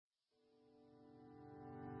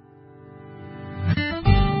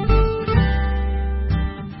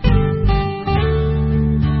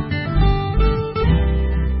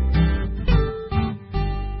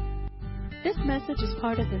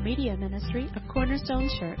part of the media ministry of Cornerstone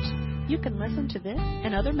Church. You can listen to this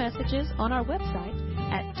and other messages on our website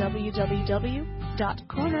at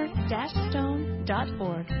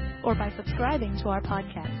www.corner-stone.org or by subscribing to our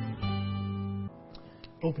podcast.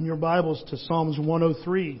 Open your Bibles to Psalms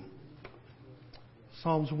 103.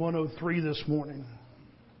 Psalms 103 this morning.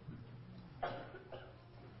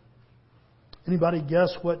 Anybody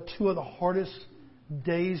guess what two of the hardest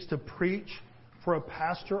days to preach for a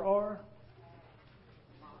pastor are?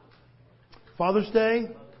 Father's Day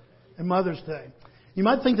and Mother's Day. You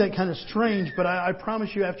might think that kind of strange, but I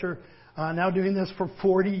promise you after now doing this for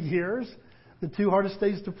 40 years, the two hardest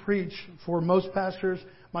days to preach for most pastors,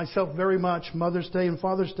 myself very much, Mother's Day and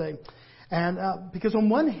Father's Day. And because on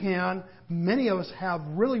one hand, many of us have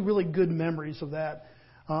really, really good memories of that.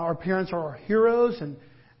 Our parents are our heroes, and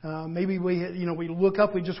maybe we look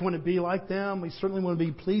up, we just want to be like them. We certainly want to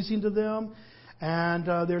be pleasing to them. And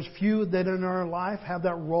there's few that in our life have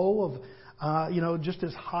that role of just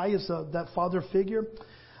as high as that father figure.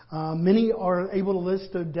 Many are able to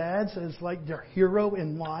list their dads as like their hero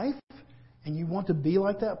in life, and you want to be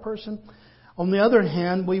like that person. On the other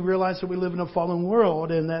hand, we realize that we live in a fallen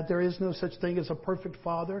world and that there is no such thing as a perfect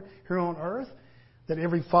father here on earth. That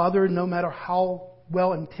every father, no matter how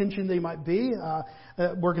well-intentioned they might be,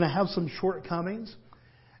 we're going to have some shortcomings.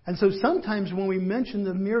 And so sometimes when we mention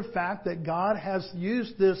the mere fact that God has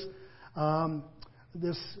used this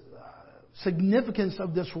significance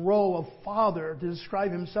of this role of Father to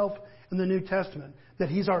describe Himself in the New Testament, that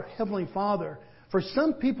He's our Heavenly Father. For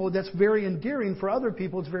some people, that's very endearing. For other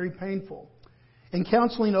people, it's very painful. In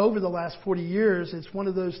counseling over the last 40 years, it's one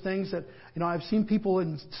of those things that, I've seen people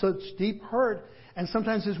in such deep hurt. And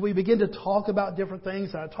sometimes as we begin to talk about different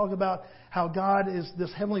things, I talk about how God is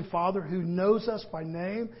this Heavenly Father who knows us by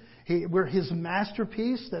name. We're His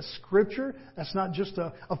masterpiece. That's Scripture. That's not just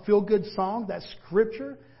a feel-good song. That's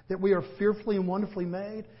Scripture. That we are fearfully and wonderfully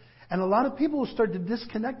made. And a lot of people will start to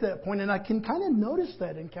disconnect at that point, and I can kind of notice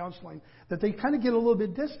that in counseling, that they kind of get a little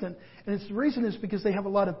bit distant. And the reason is because they have a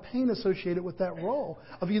lot of pain associated with that role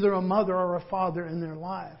of either a mother or a father in their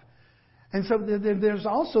life. And so there's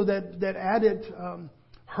also that added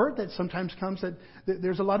hurt that sometimes comes, that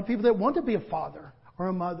there's a lot of people that want to be a father or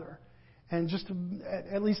a mother. And just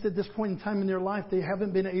at least at this point in time in their life, they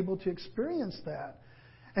haven't been able to experience that.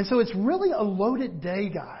 And so it's really a loaded day,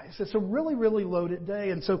 guys. It's a really, really loaded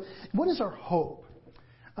day. And so what is our hope?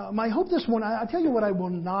 My hope this morning, I'll tell you what I will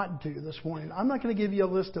not do this morning. I'm not going to give you a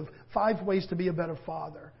list of 5 ways to be a better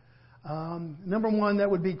father. Number one, that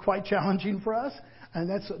would be quite challenging for us. And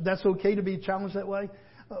that's okay to be challenged that way.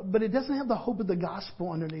 But it doesn't have the hope of the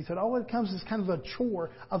gospel underneath it. All it comes is kind of a chore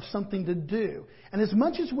of something to do. And as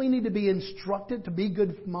much as we need to be instructed to be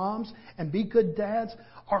good moms and be good dads,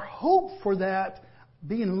 our hope for that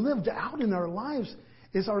being lived out in our lives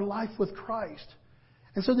is our life with Christ.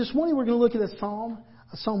 And so this morning we're going to look at a Psalm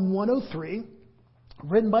 103,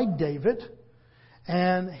 written by David.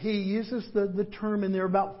 And he uses the term in there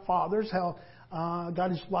about fathers, how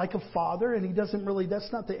God is like a father, and that's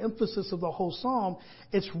not the emphasis of the whole psalm.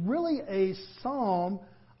 It's really a song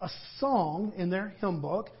in their hymn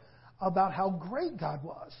book about how great God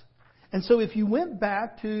was. And so if you went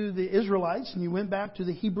back to the Israelites and you went back to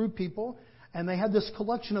the Hebrew people, and they had this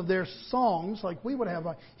collection of their songs, like we would have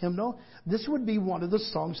a hymnal, this would be one of the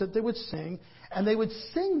songs that they would sing, and they would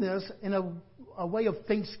sing this in a way of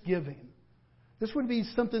thanksgiving. This would be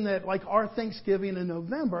something that, like our Thanksgiving in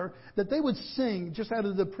November, that they would sing just out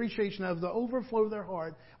of the appreciation of the overflow of their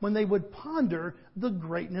heart when they would ponder the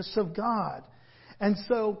greatness of God. And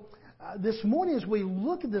so this morning as we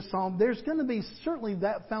look at this psalm, there's going to be certainly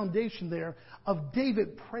that foundation there of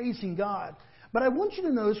David praising God. But I want you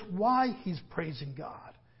to notice why he's praising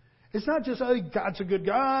God. It's not just, God's a good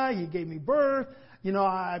guy, He gave me birth,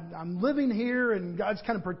 I'm living here and God's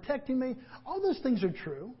kind of protecting me. All those things are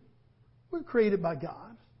true. We're created by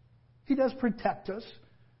God. He does protect us.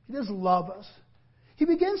 He does love us. He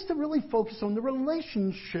begins to really focus on the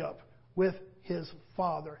relationship with His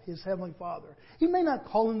Father, His Heavenly Father. He may not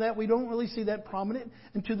call Him that. We don't really see that prominent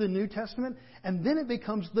into the New Testament. And then it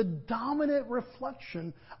becomes the dominant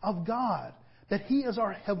reflection of God, that He is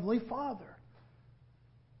our Heavenly Father.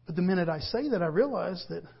 But the minute I say that, I realize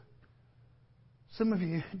that some of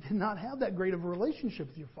you did not have that great of a relationship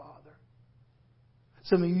with your Father.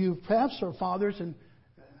 Some of you perhaps are fathers and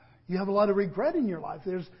you have a lot of regret in your life.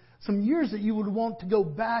 There's some years that you would want to go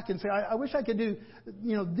back and say, I wish I could do,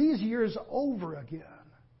 these years over again.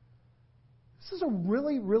 This is a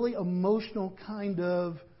really, really emotional kind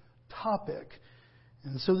of topic.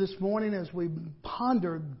 And so this morning as we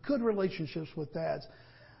ponder good relationships with dads,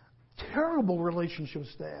 terrible relationships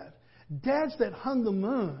with Dad, dads that hung the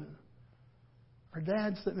moon are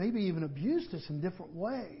dads that maybe even abused us in different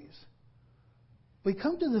ways. We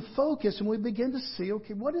come to the focus and we begin to see,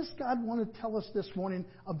 okay, what does God want to tell us this morning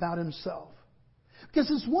about Himself? Because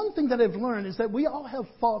there's one thing that I've learned is that we all have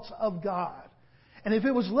thoughts of God. And if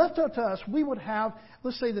it was left up to us, we would have,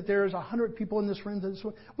 let's say that there's 100 people in this room,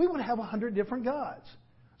 we would have 100 different gods.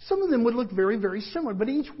 Some of them would look very, very similar, but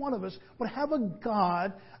each one of us would have a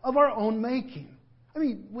God of our own making. I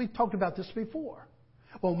mean, we've talked about this before.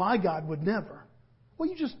 Well, my God would never. Well,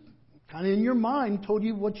 you just kind of in your mind told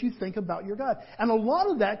you what you think about your God. And a lot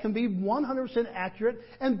of that can be 100% accurate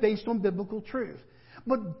and based on biblical truth.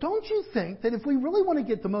 But don't you think that if we really want to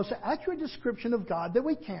get the most accurate description of God that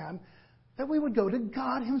we can, that we would go to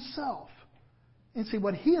God Himself and see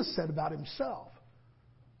what He has said about Himself?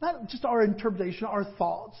 Not just our interpretation, our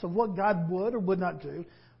thoughts of what God would or would not do,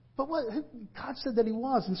 but what God said that He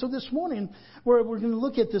was. And so this morning, we're going to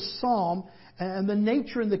look at this psalm and the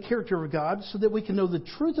nature and the character of God so that we can know the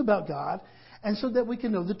truth about God and so that we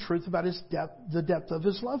can know the truth about His depth, the depth of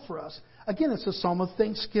His love for us. Again, it's a psalm of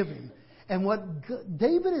thanksgiving. And what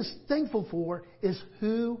David is thankful for is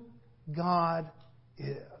who God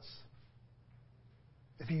is.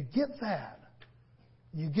 If you get that,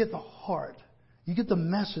 you get the heart. You get the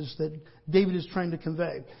message that David is trying to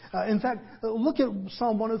convey. In fact, look at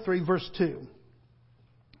Psalm 103, verse 2.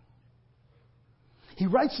 He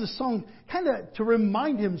writes this song kind of to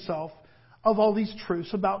remind himself of all these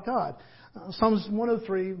truths about God. Psalms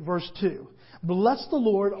 103, verse 2. Bless the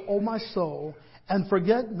Lord, O my soul, and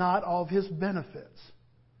forget not all of His benefits.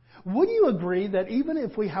 Would you agree that even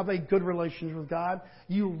if we have a good relationship with God,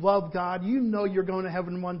 you love God, you know you're going to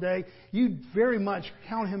heaven one day, you very much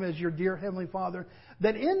count Him as your dear Heavenly Father,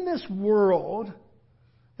 that in this world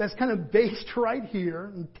that's kind of based right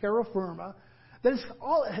here in terra firma, that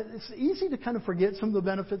it's easy to kind of forget some of the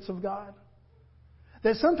benefits of God?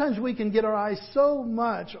 That sometimes we can get our eyes so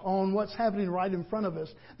much on what's happening right in front of us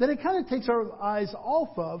that it kind of takes our eyes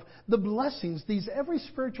off of the blessings, these every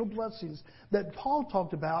spiritual blessings that Paul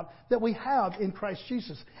talked about that we have in Christ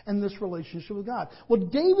Jesus and this relationship with God. Well,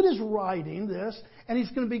 David is writing this, and he's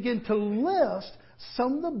going to begin to list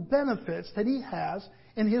some of the benefits that he has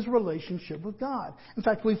in his relationship with God. In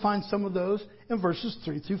fact, we find some of those in verses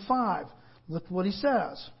 3 through 5. Look what he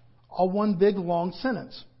says. All one big long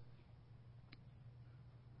sentence.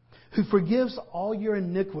 Who forgives all your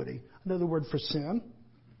iniquity, another word for sin,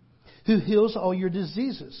 who heals all your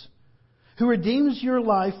diseases, who redeems your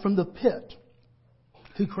life from the pit,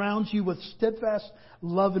 who crowns you with steadfast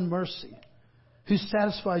love and mercy, who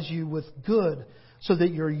satisfies you with good so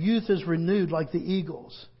that your youth is renewed like the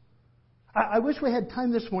eagles. I wish we had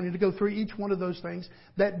time this morning to go through each one of those things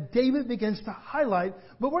that David begins to highlight,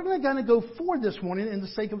 but we're going to kind of go forward this morning in the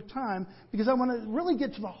sake of time because I want to really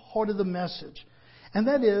get to the heart of the message. And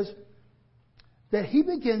that is that he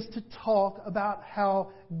begins to talk about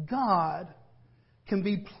how God can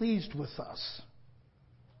be pleased with us.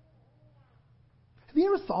 Have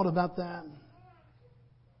you ever thought about that?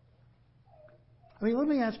 I mean, let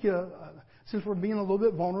me ask you, since we're being a little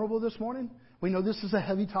bit vulnerable this morning, we know this is a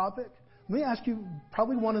heavy topic. Let me ask you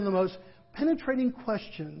probably one of the most penetrating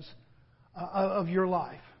questions of your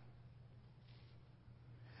life.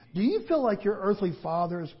 Do you feel like your earthly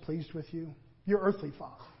father is pleased with you? Your earthly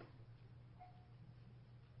father.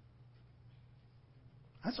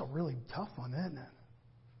 That's a really tough one, isn't it?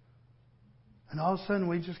 And all of a sudden,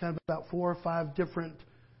 we just got about 4 or 5 different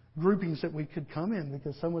groupings that we could come in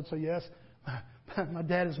because some would say, yes, my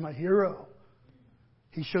dad is my hero.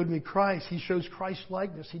 He showed me Christ. He shows Christ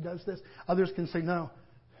likeness. He does this. Others can say, no,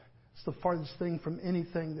 it's the farthest thing from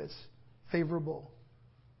anything that's favorable.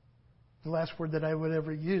 The last word that I would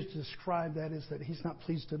ever use to describe that is that he's not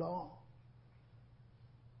pleased at all.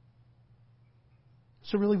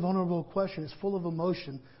 It's a really vulnerable question. It's full of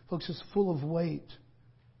emotion. Folks, it's full of weight.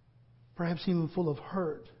 Perhaps even full of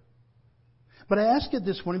hurt. But I ask it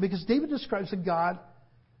this morning because David describes a God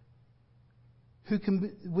who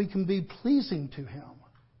we can be pleasing to Him.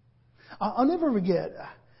 I'll never forget,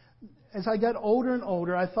 as I got older and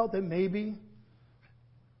older, I thought that maybe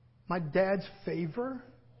my dad's favor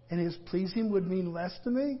and his pleasing would mean less to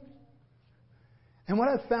me. And what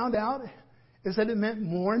I found out is that it meant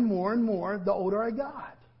more and more and more the older I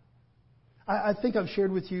got. I think I've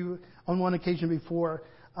shared with you on one occasion before,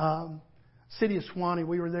 City of Suwannee.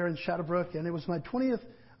 We were there in Shadowbrook, and it was my 20th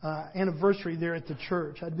anniversary there at the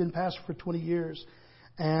church. I'd been pastor for 20 years.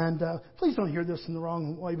 And please don't hear this in the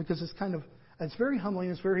wrong way because it's very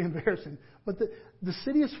humbling, it's very embarrassing. But the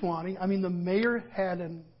City of Suwannee, I mean, the mayor had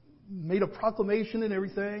made a proclamation and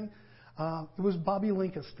everything. It was Bobby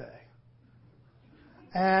Lincoln's day.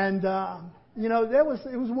 And,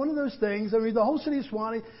 it was one of those things. I mean, the whole city of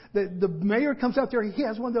Suwanee, the mayor comes out there, he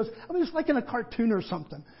has one of those, it's like in a cartoon or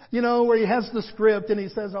something, where he has the script and he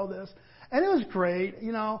says all this. And it was great,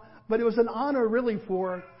 but it was an honor really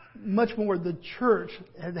for much more the church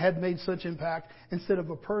had made such impact instead of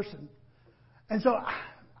a person. And so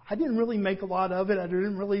I didn't really make a lot of it. I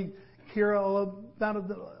didn't really care all about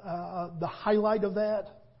the highlight of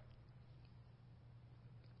that.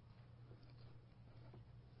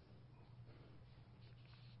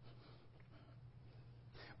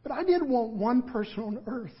 But I did want one person on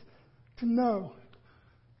earth to know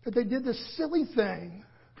that they did this silly thing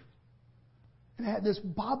and had this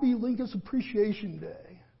Bobby Lincoln's Appreciation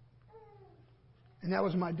Day. And that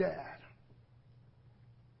was my dad.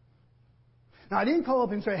 Now, I didn't call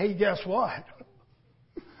up and say, hey, guess what?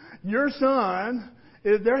 Your son,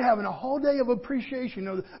 they're having a whole day of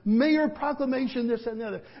appreciation. Mayor proclamation, this and the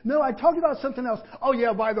other. No, I talked about something else. Oh,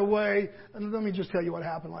 yeah, by the way, let me just tell you what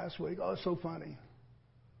happened last week. Oh, it's so funny.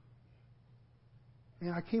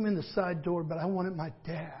 And I came in the side door, but I wanted my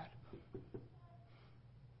dad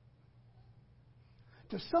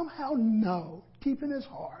to somehow know, deep in his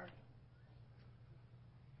heart,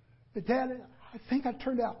 that, Dad, I think I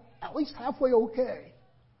turned out at least halfway okay.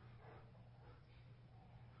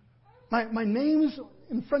 My name's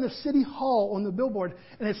in front of City Hall on the billboard,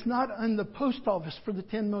 and it's not on the post office for the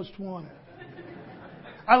 10 most wanted.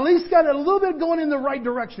 I at least got a little bit going in the right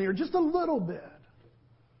direction here, just a little bit.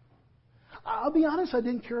 I'll be honest, I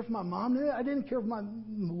didn't care if my mom knew it. I didn't care if my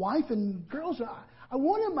wife and girls knew. I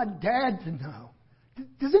wanted my dad to know.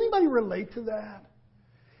 Does anybody relate to that?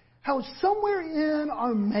 How somewhere in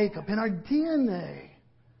our makeup, in our DNA,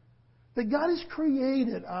 that God has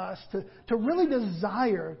created us to really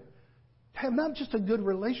desire to have not just a good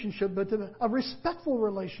relationship, but a respectful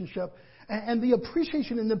relationship and the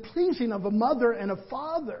appreciation and the pleasing of a mother and a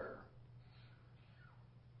father.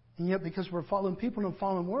 And yet, because we're fallen people in a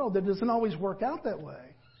fallen world, that doesn't always work out that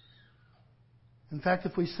way. In fact,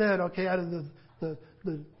 if we said, okay, out of the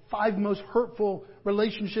 5 most hurtful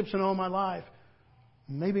relationships in all my life,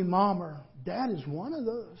 maybe mom or dad is one of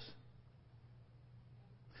those.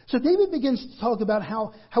 So David begins to talk about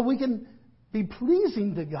how we can be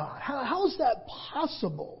pleasing to God. How is that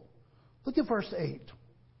possible? Look at verse 8.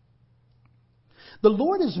 The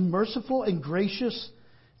Lord is merciful and gracious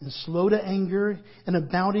and slow to anger and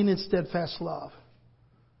abounding in steadfast love.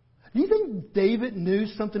 Do you think David knew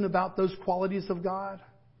something about those qualities of God?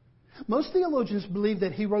 Most theologians believe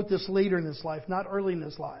that he wrote this later in his life, not early in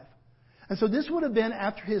his life. And so this would have been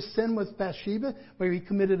after his sin with Bathsheba, where he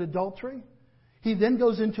committed adultery. He then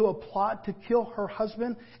goes into a plot to kill her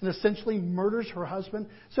husband and essentially murders her husband.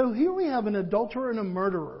 So here we have an adulterer and a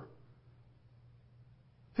murderer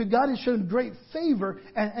who God has shown great favor,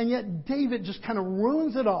 and yet David just kind of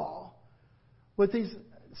ruins it all with these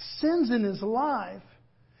sins in his life.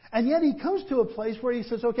 And yet he comes to a place where he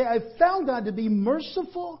says, okay, I've found God to be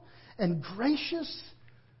merciful and gracious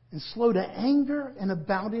and slow to anger and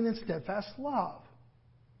abounding in steadfast love.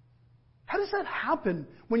 How does that happen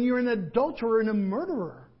when you're an adulterer and a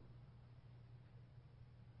murderer?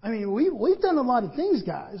 I mean, we've done a lot of things,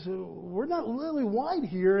 guys. We're not lily white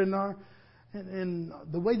here in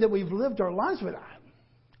the way that we've lived our lives, but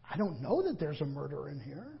I don't know that there's a murder in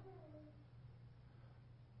here.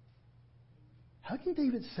 How can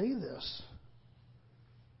David say this?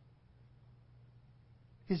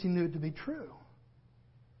 Because he knew it to be true.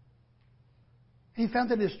 He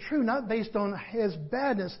found that it's true not based on his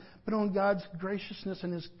badness, but on God's graciousness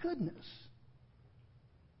and His goodness.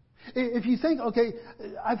 If you think, okay,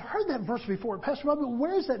 I've heard that verse before. Pastor Rob,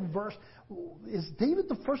 where is that verse? Is David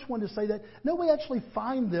the first one to say that? No, we actually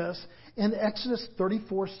find this in Exodus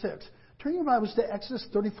 34:6. Turn your Bibles to Exodus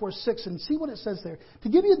 34:6 and see what it says there. To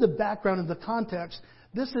give you the background and the context,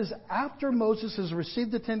 this is after Moses has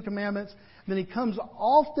received the 10 Commandments. Then he comes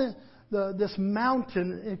off this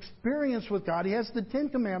mountain experience with God. He has the 10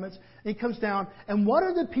 Commandments. And he comes down. And what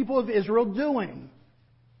are the people of Israel doing?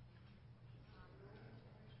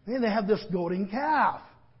 Man, they have this golden calf.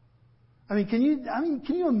 Can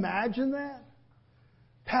you imagine that?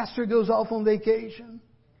 Pastor goes off on vacation,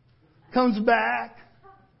 comes back,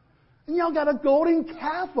 and y'all got a golden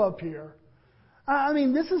calf up here.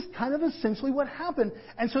 This is kind of essentially what happened.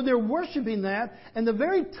 And so they're worshiping that, and the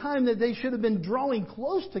very time that they should have been drawing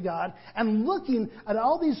close to God and looking at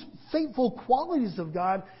all these faithful qualities of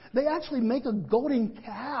God, they actually make a golden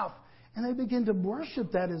calf, and they begin to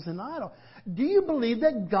worship that as an idol. Do you believe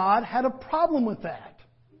that God had a problem with that?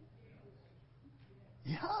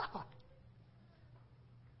 Yeah.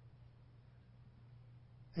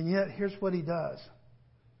 And yet, here's what He does.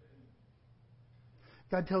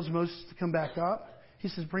 God tells Moses to come back up. He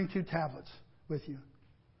says, bring 2 tablets with you.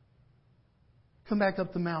 Come back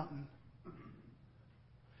up the mountain.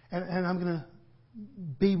 And I'm going to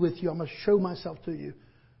be with you. I'm going to show myself to you.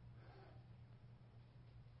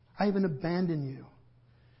 I haven't abandoned you.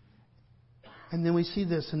 And then we see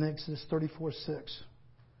this in Exodus 34:6.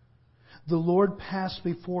 The Lord passed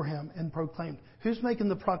before him and proclaimed. Who's making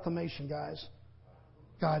the proclamation, guys?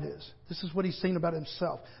 God is. This is what he's saying about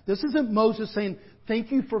himself. This isn't Moses saying,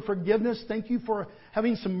 thank you for forgiveness. Thank you for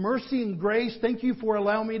having some mercy and grace. Thank you for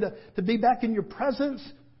allowing me to be back in your presence.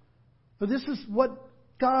 But this is what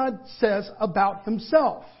God says about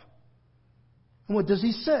himself. And what does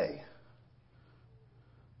he say?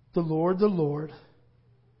 The Lord,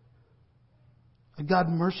 a God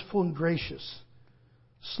merciful and gracious,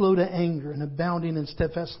 slow to anger and abounding in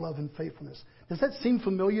steadfast love and faithfulness. Does that seem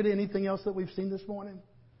familiar to anything else that we've seen this morning?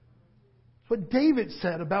 It's what David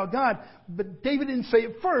said about God. But David didn't say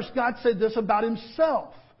it first. God said this about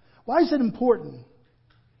himself. Why is it important?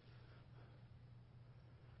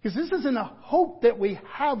 Because this isn't a hope that we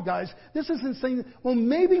have, guys. This isn't saying, well,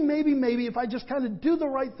 maybe, if I just kind of do the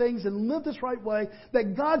right things and live this right way,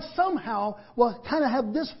 that God somehow will kind of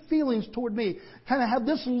have this feelings toward me, kind of have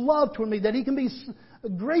this love toward me, that He can be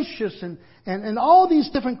gracious and all these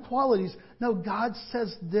different qualities. No, God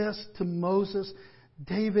says this to Moses.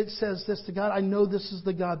 David says this to God. I know this is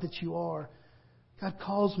the God that you are. God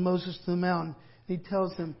calls Moses to the mountain. He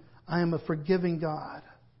tells him, I am a forgiving God.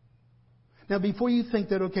 Now, before you think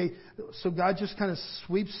that, okay, so God just kind of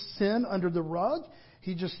sweeps sin under the rug.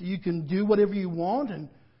 You can do whatever you want, and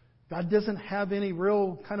God doesn't have any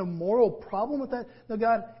real kind of moral problem with that. No,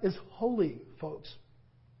 God is holy, folks.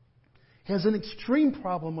 He has an extreme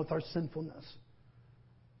problem with our sinfulness.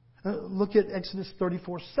 Look at Exodus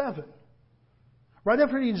 34:7. Right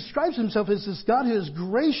after he describes himself as this God who is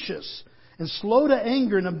gracious and slow to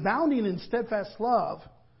anger and abounding in steadfast love,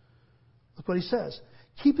 look what he says.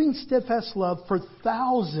 Keeping steadfast love for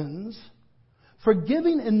thousands,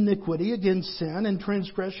 forgiving iniquity, against sin and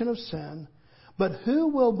transgression of sin, but who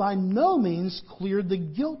will by no means clear the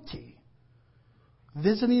guilty,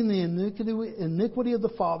 visiting the iniquity of the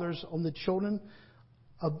fathers on the children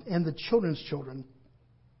and the children's children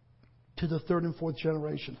to the 3rd and 4th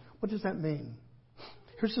generation. What does that mean?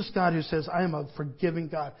 Here's this God who says, I am a forgiving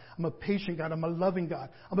God. I'm a patient God. I'm a loving God.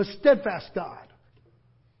 I'm a steadfast God.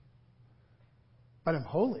 But I'm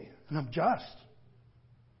holy and I'm just.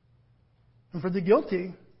 And for the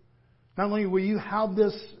guilty, not only will you have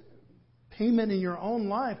this payment in your own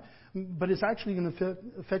life, but it's actually going to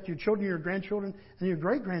affect your children, your grandchildren, and your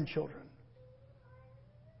great-grandchildren.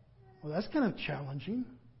 Well, that's kind of challenging.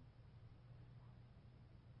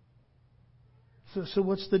 So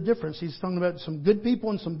what's the difference? He's talking about some good people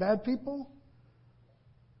and some bad people?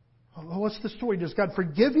 Well, what's the story? Does God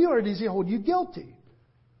forgive you or does He hold you guilty?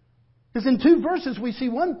 Because in 2 verses we see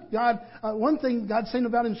one thing God's saying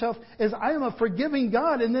about Himself is, I am a forgiving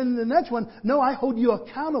God. And then the next one, no, I hold you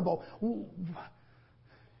accountable.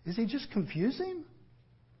 Is He just confusing?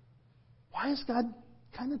 Why is God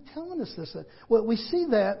kind of telling us this? Well, we see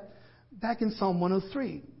that back in Psalm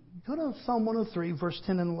 103. Go to Psalm 103, verse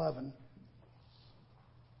 10 and 11.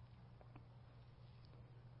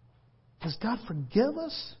 Does God forgive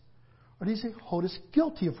us? Or does He hold us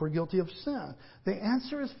guilty if we're guilty of sin? The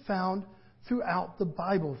answer is found throughout the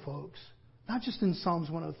Bible, folks. Not just in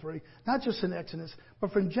Psalms 103, not just in Exodus,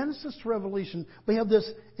 but from Genesis to Revelation, we have this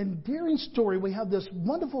endearing story. We have this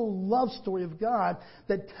wonderful love story of God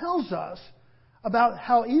that tells us about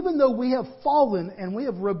how even though we have fallen and we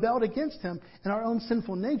have rebelled against Him in our own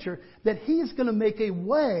sinful nature, that He is going to make a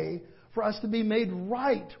way for us to be made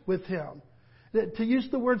right with Him. To use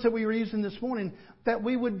the words that we were using this morning, that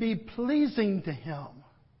we would be pleasing to Him.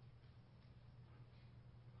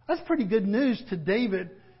 That's pretty good news to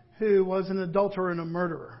David, who was an adulterer and a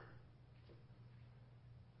murderer.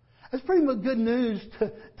 That's pretty much good news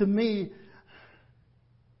to me,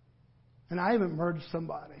 and I haven't murdered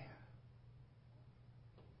somebody.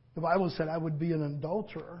 The Bible said I would be an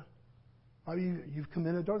adulterer. You've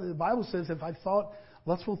committed adultery. The Bible says if I thought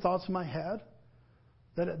lustful thoughts in my head,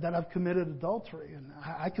 that I've committed adultery. And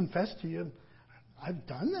I confess to you, I've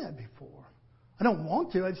done that before. I don't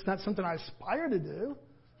want to. It's not something I aspire to do.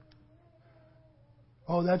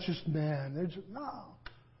 Oh, that's just man. No.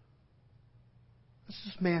 That's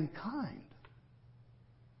just mankind.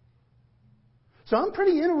 So I'm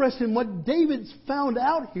pretty interested in what David's found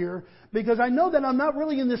out here, because I know that I'm not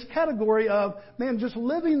really in this category of, man, just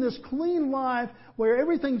living this clean life where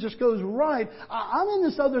everything just goes right. I'm in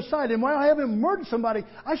this other side, and while I haven't murdered somebody,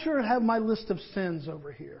 I sure have my list of sins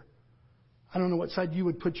over here. I don't know what side you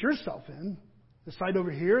would put yourself in. The side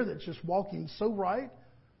over here that's just walking so right,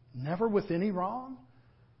 never with any wrong?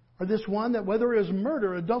 Or this one that whether it is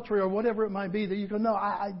murder, adultery, or whatever it might be, that you go, no,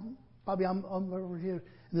 Bobby, I'm over here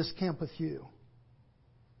in this camp with you.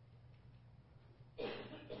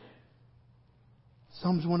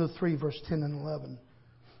 Psalms 103, verse 10 and 11.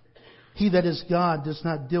 He that is God does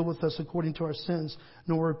not deal with us according to our sins,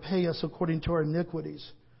 nor repay us according to our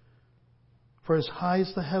iniquities. For as high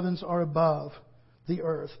as the heavens are above the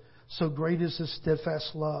earth, so great is His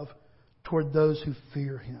steadfast love toward those who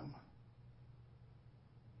fear Him.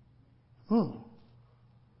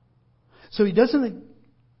 So He doesn't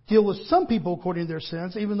deal with some people according to their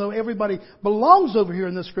sins, even though everybody belongs over here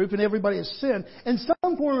in this group and everybody has sinned. In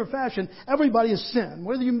some form or fashion, everybody has sinned.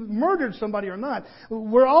 Whether you murdered somebody or not,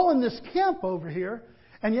 we're all in this camp over here.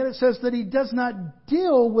 And yet it says that He does not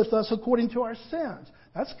deal with us according to our sins.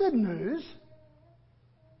 That's good news.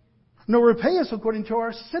 Nor repay us according to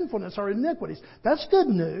our sinfulness, our iniquities. That's good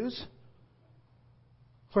news.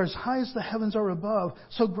 For as high as the heavens are above,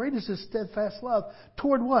 so great is His steadfast love.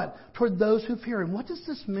 Toward what? Toward those who fear Him. What does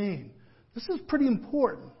this mean? This is pretty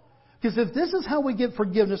important. Because if this is how we get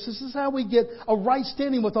forgiveness, this is how we get a right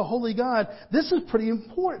standing with a holy God, this is pretty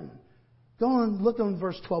important. Go on, look on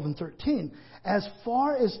verse 12 and 13. As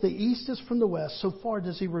far as the east is from the west, so far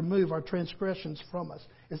does He remove our transgressions from us.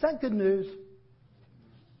 Is that good news?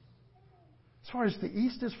 As far as the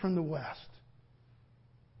east is from the west,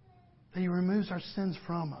 that He removes our sins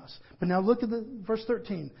from us. But now look at verse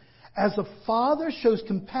 13. As a father shows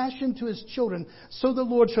compassion to his children, so the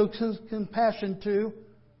Lord shows compassion to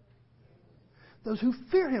those who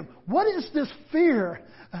fear Him. What is this fear?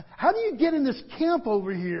 How do you get in this camp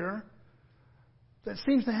over here that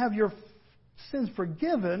seems to have your sins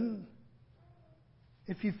forgiven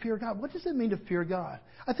if you fear God? What does it mean to fear God?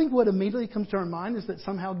 I think what immediately comes to our mind is that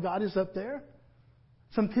somehow God is up there.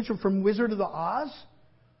 Some picture from Wizard of Oz,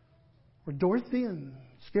 where Dorothy and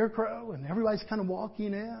Scarecrow and everybody's kind of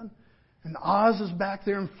walking in. And Oz is back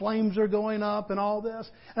there and flames are going up and all this.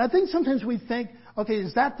 And I think sometimes we think, okay,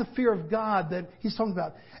 is that the fear of God that He's talking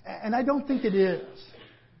about? And I don't think it is.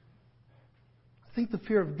 I think the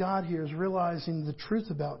fear of God here is realizing the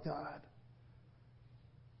truth about God.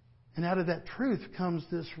 And out of that truth comes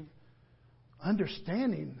this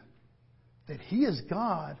understanding that He is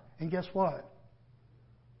God. And guess what?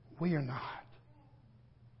 We are not.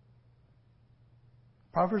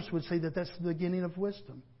 Proverbs would say that that's the beginning of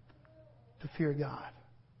wisdom, to fear God.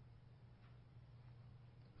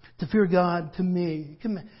 To fear God, to me,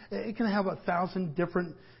 it can have 1,000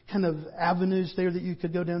 different kind of avenues there that you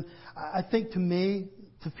could go down. I think to me,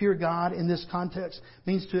 to fear God in this context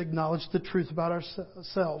means to acknowledge the truth about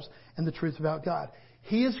ourselves and the truth about God.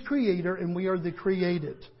 He is Creator and we are the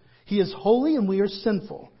created. He is holy and we are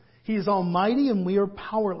sinful. He is almighty and we are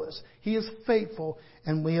powerless. He is faithful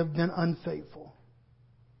and we have been unfaithful.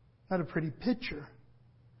 Not a pretty picture.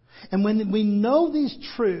 And when we know these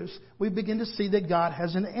truths, we begin to see that God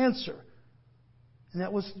has an answer. And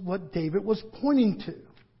that was what David was pointing to.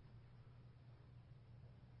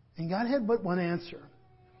 And God had but one answer.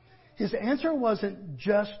 His answer wasn't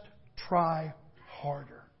just try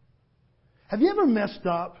harder. Have you ever messed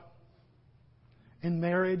up in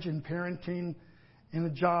marriage, in parenting, in a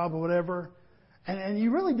job or whatever? And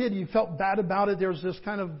you really did. You felt bad about it. There was this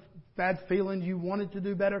kind of bad feeling. You wanted to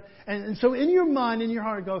do better. And so in your mind, in your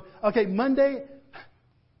heart, go, okay, Monday,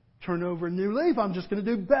 turn over a new leaf. I'm just going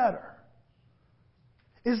to do better.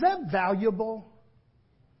 Is that valuable?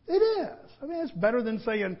 It is. I mean, it's better than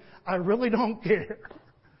saying, I really don't care.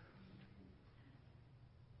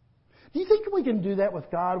 Do you think we can do that with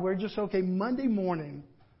God? We're just, okay, Monday morning,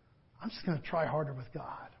 I'm just going to try harder with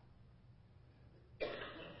God.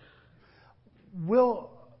 Will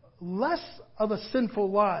less of a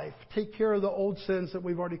sinful life take care of the old sins that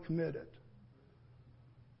we've already committed?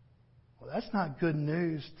 Well, that's not good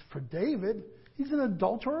news for David. He's an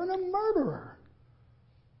adulterer and a murderer.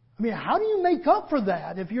 I mean, how do you make up for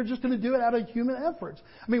that if you're just going to do it out of human efforts?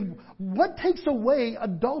 I mean, what takes away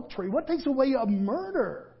adultery? What takes away a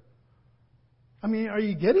murder? I mean, are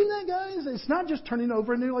you getting that, guys? It's not just turning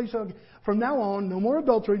over a new leaf. So from now on, no more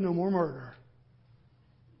adultery, no more murder.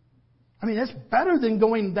 I mean, that's better than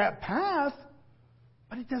going that path,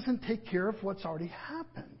 but it doesn't take care of what's already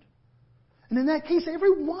happened. And in that case,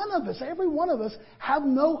 every one of us have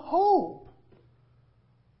no hope.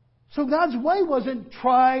 So God's way wasn't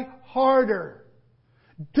try harder,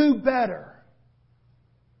 do better.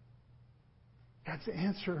 God's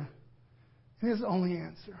answer, and His only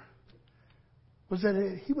answer, was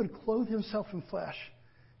that He would clothe Himself in flesh,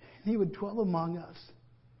 and He would dwell among us.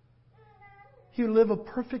 He would live a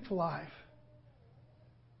perfect life.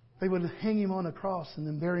 They would hang him on a cross and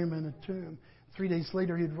then bury him in a tomb. 3 days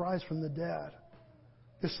later, he'd rise from the dead.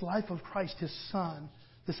 This life of Christ, His Son,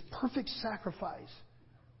 this perfect sacrifice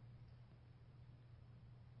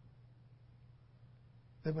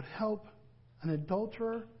that would help an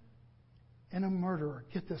adulterer and a murderer,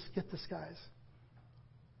 get this guys,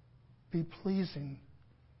 be pleasing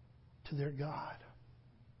to their God.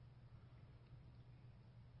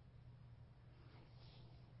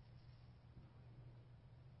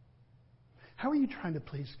 How are you trying to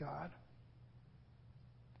please God?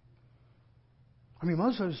 I mean,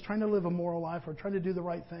 most of us trying to live a moral life or trying to do the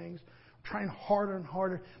right things, trying harder and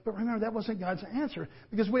harder. But remember, that wasn't God's answer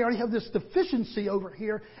because we already have this deficiency over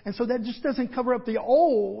here, and so that just doesn't cover up the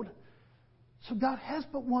old. So God has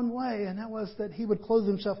but one way, and that was that He would clothe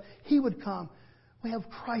Himself. He would come. We have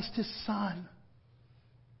Christ, His Son.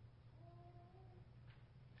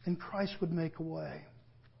 And Christ would make a way.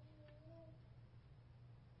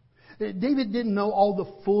 David didn't know all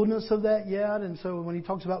the fullness of that yet, and so when he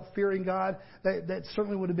talks about fearing God, that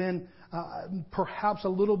certainly would have been perhaps a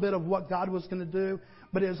little bit of what God was going to do.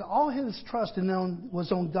 But as all his trust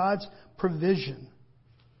was on God's provision.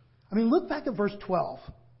 I mean, look back at verse 12.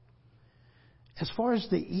 As far as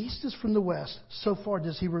the east is from the west, so far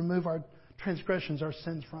does He remove our transgressions, our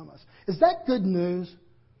sins from us. Is that good news?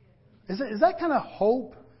 Is that kind of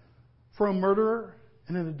hope for a murderer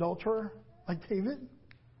and an adulterer like David?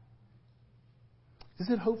 Is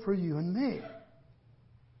it hope for you and me?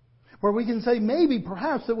 Where we can say maybe,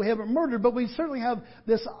 perhaps, that we haven't murdered, but we certainly have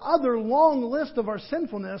this other long list of our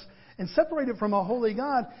sinfulness and separated from a holy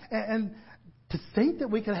God. And to think that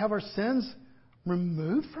we could have our sins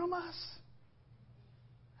removed from us?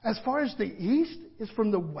 As far as the east is from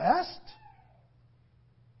the west?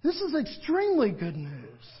 This is extremely good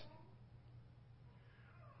news.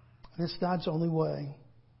 And it's God's only way.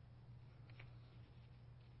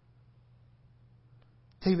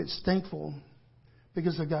 David's thankful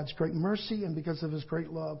because of God's great mercy and because of His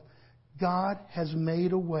great love. God has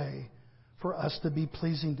made a way for us to be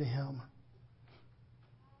pleasing to Him.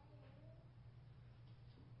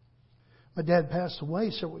 My dad passed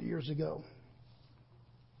away several years ago.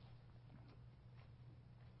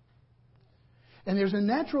 And there's a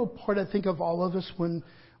natural part, I think, of all of us when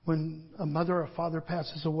a mother or father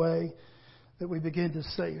passes away that we begin to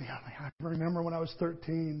say, I remember when I was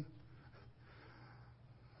 13.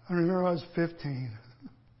 I remember when I was 15.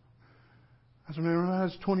 I remember when I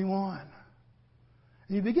was 21.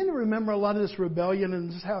 And you begin to remember a lot of this rebellion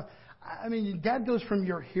and just how, I mean, Dad goes from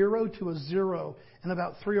your hero to a zero in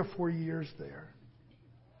about 3 or 4 years there.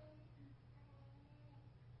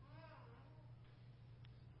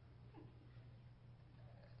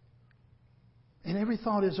 And every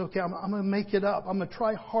thought is, okay, I'm going to make it up. I'm going to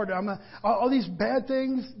try harder. All these bad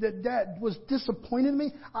things that Dad was disappointed in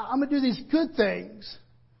me, I'm going to do these good things.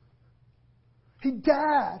 Hey,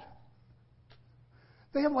 Dad,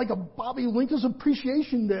 they have like a Bobby Lincoln's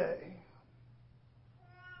Appreciation Day.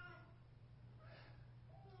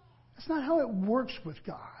 That's not how it works with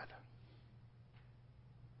God.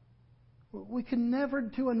 We can never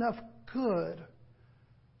do enough good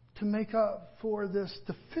to make up for this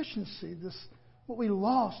deficiency, what we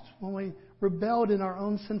lost when we rebelled in our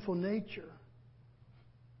own sinful nature.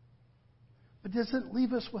 But does it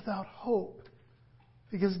leave us without hope?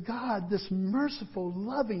 Because God, this merciful,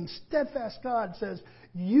 loving, steadfast God says,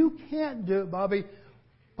 you can't do it, Bobby,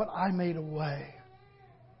 but I made a way.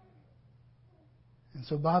 And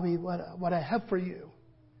so, Bobby, what I have for you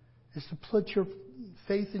is to put your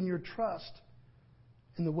faith and your trust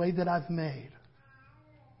in the way that I've made,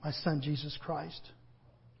 my Son, Jesus Christ.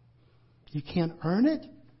 You can't earn it.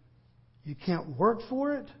 You can't work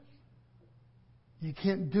for it. You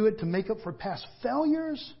can't do it to make up for past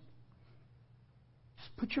failures.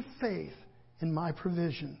 Just put your faith in my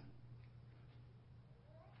provision.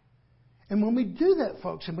 And when we do that,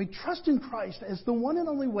 folks, and we trust in Christ as the one and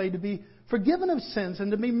only way to be forgiven of sins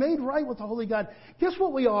and to be made right with the Holy God, guess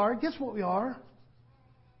what we are? Guess what we are?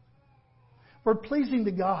 We're pleasing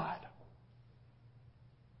to God.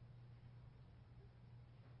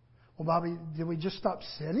 Well, Bobby, did we just stop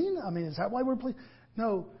sinning? I mean, is that why we're pleasing?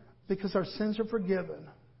 No, because our sins are forgiven.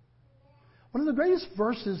 One of the greatest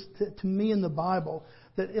verses to me in the Bible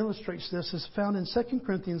that illustrates this is found in 2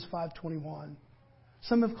 Corinthians 5:21.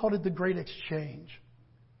 Some have called it the Great Exchange.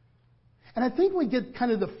 And I think we get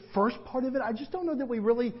kind of the first part of it. I just don't know that we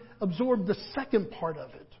really absorb the second part of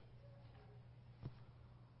it.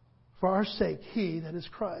 For our sake, He, that is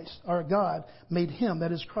Christ, our God, made Him,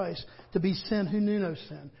 that is Christ, to be sin who knew no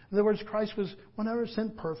sin. In other words, Christ was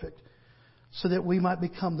 100% perfect so that we might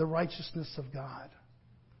become the righteousness of God.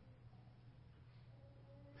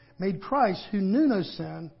 made Christ, who knew no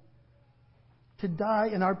sin, to die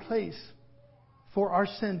in our place for our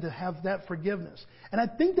sin, to have that forgiveness. And I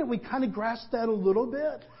think that we kind of grasp that a little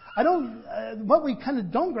bit. What we kind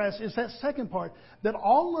of don't grasp is that second part, that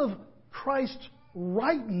all of Christ's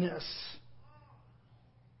rightness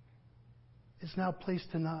is now placed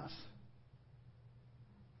in us.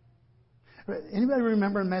 Anybody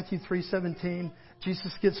remember in Matthew 3:17,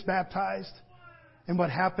 Jesus gets baptized? And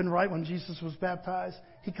what happened right when Jesus was baptized?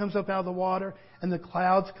 He comes up out of the water and the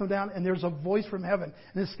clouds come down and there's a voice from heaven.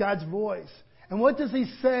 And it's God's voice. And what does He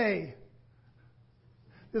say?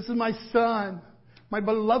 This is my Son, my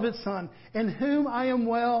beloved Son, in whom I am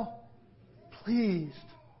well pleased.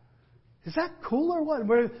 Is that cool or what?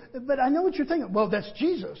 But I know what you're thinking. Well, that's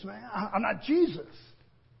Jesus, man. I'm not Jesus.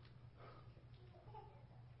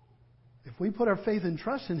 If we put our faith and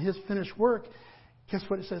trust in His finished work, guess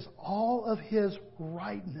what it says? All of His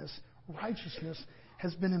rightness, righteousness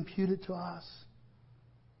has been imputed to us.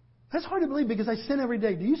 That's hard to believe because I sin every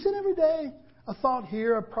day. Do you sin every day? A thought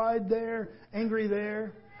here, a pride there, angry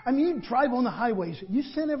there. I mean, you drive on the highways. You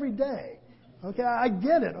sin every day. Okay, I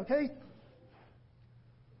get it, okay?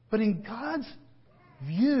 But in God's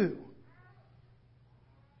view,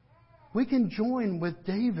 we can join with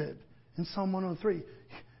David in Psalm 103.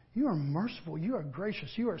 You are merciful. You are gracious.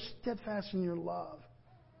 You are steadfast in your love.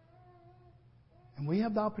 And we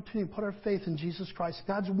have the opportunity to put our faith in Jesus Christ,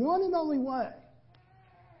 God's one and only way.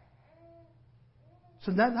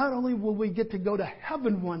 So that not only will we get to go to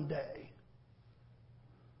heaven one day,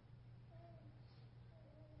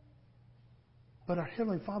 but our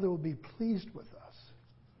Heavenly Father will be pleased with us.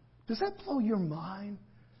 Does that blow your mind?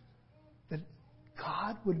 That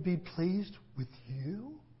God would be pleased with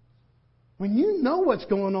you? When you know what's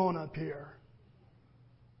going on up here.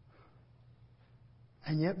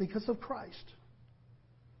 And yet because of Christ,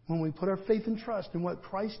 when we put our faith and trust in what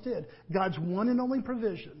Christ did, God's one and only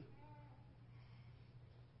provision,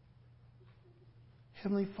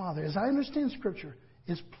 Heavenly Father, as I understand Scripture,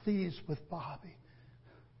 is pleased with Bobby.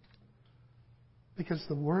 Because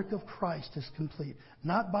the work of Christ is complete.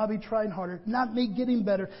 Not Bobby trying harder, not me getting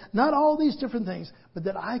better, not all these different things, but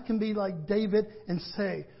that I can be like David and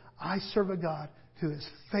say, I serve a God who is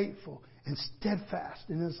faithful and steadfast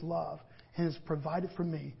in His love and has provided for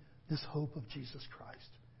me this hope of Jesus Christ.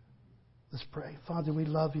 Let's pray. Father, we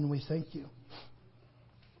love You and we thank You.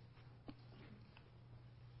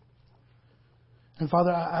 And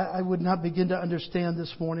Father, I would not begin to understand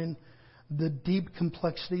this morning the deep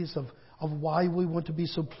complexities of why we want to be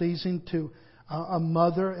so pleasing to a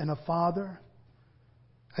mother and a father.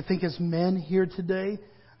 I think as men here today,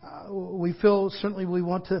 we feel certainly we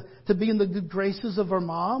want to be in the good graces of our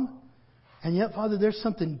mom. And yet, Father, there's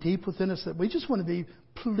something deep within us that we just want to be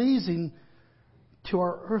pleasing to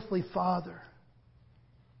our earthly Father.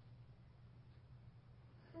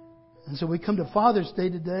 And so we come to Father's Day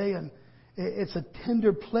today, and it's a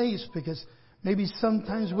tender place because maybe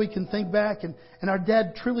sometimes we can think back and our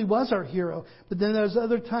dad truly was our hero. But then there's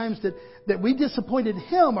other times that we disappointed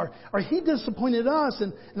him or he disappointed us.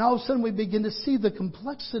 And all of a sudden we begin to see the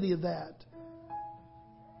complexity of that.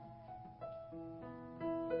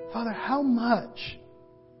 Father, how much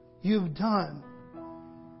You've done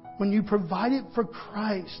when You provided for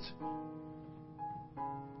Christ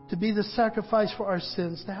to be the sacrifice for our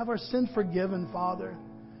sins, to have our sins forgiven, Father.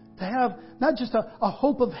 To have not just a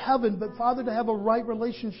hope of heaven, but Father, to have a right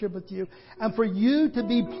relationship with You. And for You to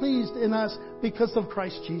be pleased in us because of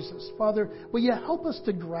Christ Jesus. Father, will You help us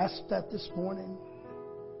to grasp that this morning?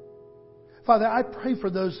 Father, I pray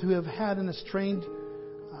for those who have had an estranged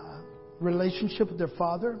relationship with their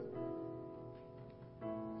father.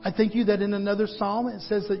 I thank You that in another psalm it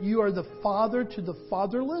says that You are the father to the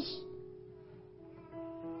fatherless.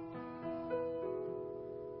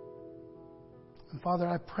 And Father,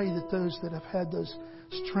 I pray that those that have had those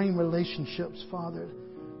strained relationships, Father,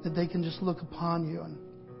 that they can just look upon You. And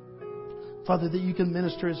Father, that You can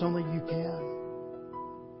minister as only You can.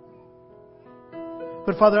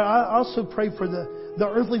 But Father, I also pray for the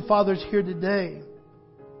earthly fathers here today.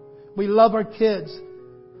 We love our kids.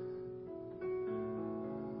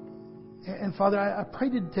 And Father, I pray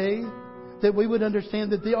today that we would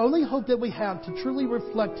understand that the only hope that we have to truly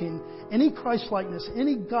reflecting any Christ-likeness,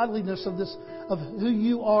 any godliness of who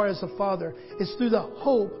You are as a Father, is through the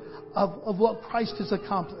hope of what Christ has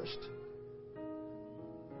accomplished.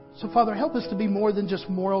 So Father, help us to be more than just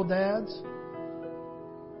moral dads.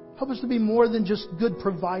 Help us to be more than just good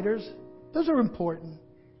providers. Those are important.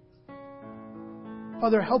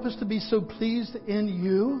 Father, help us to be so pleased in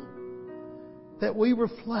You that we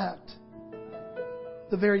reflect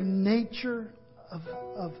the very nature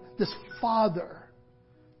of this Father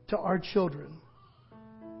to our children.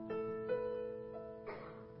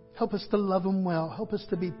 Help us to love them well. Help us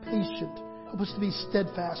to be patient. Help us to be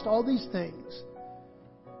steadfast. All these things.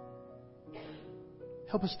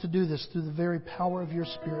 Help us to do this through the very power of your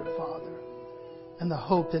Spirit, Father, and the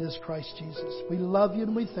hope that is Christ Jesus. We love you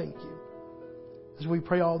and we thank you as we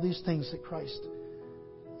pray all these things at Christ.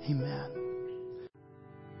 Amen.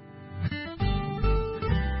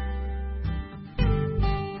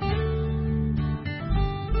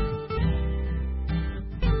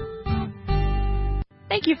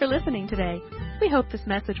 Thank you for listening today. We hope this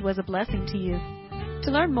message was a blessing to you.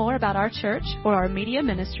 To learn more about our church or our media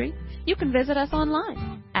ministry, you can visit us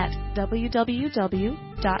online at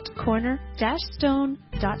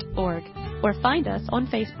www.corner-stone.org or find us on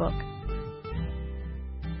Facebook.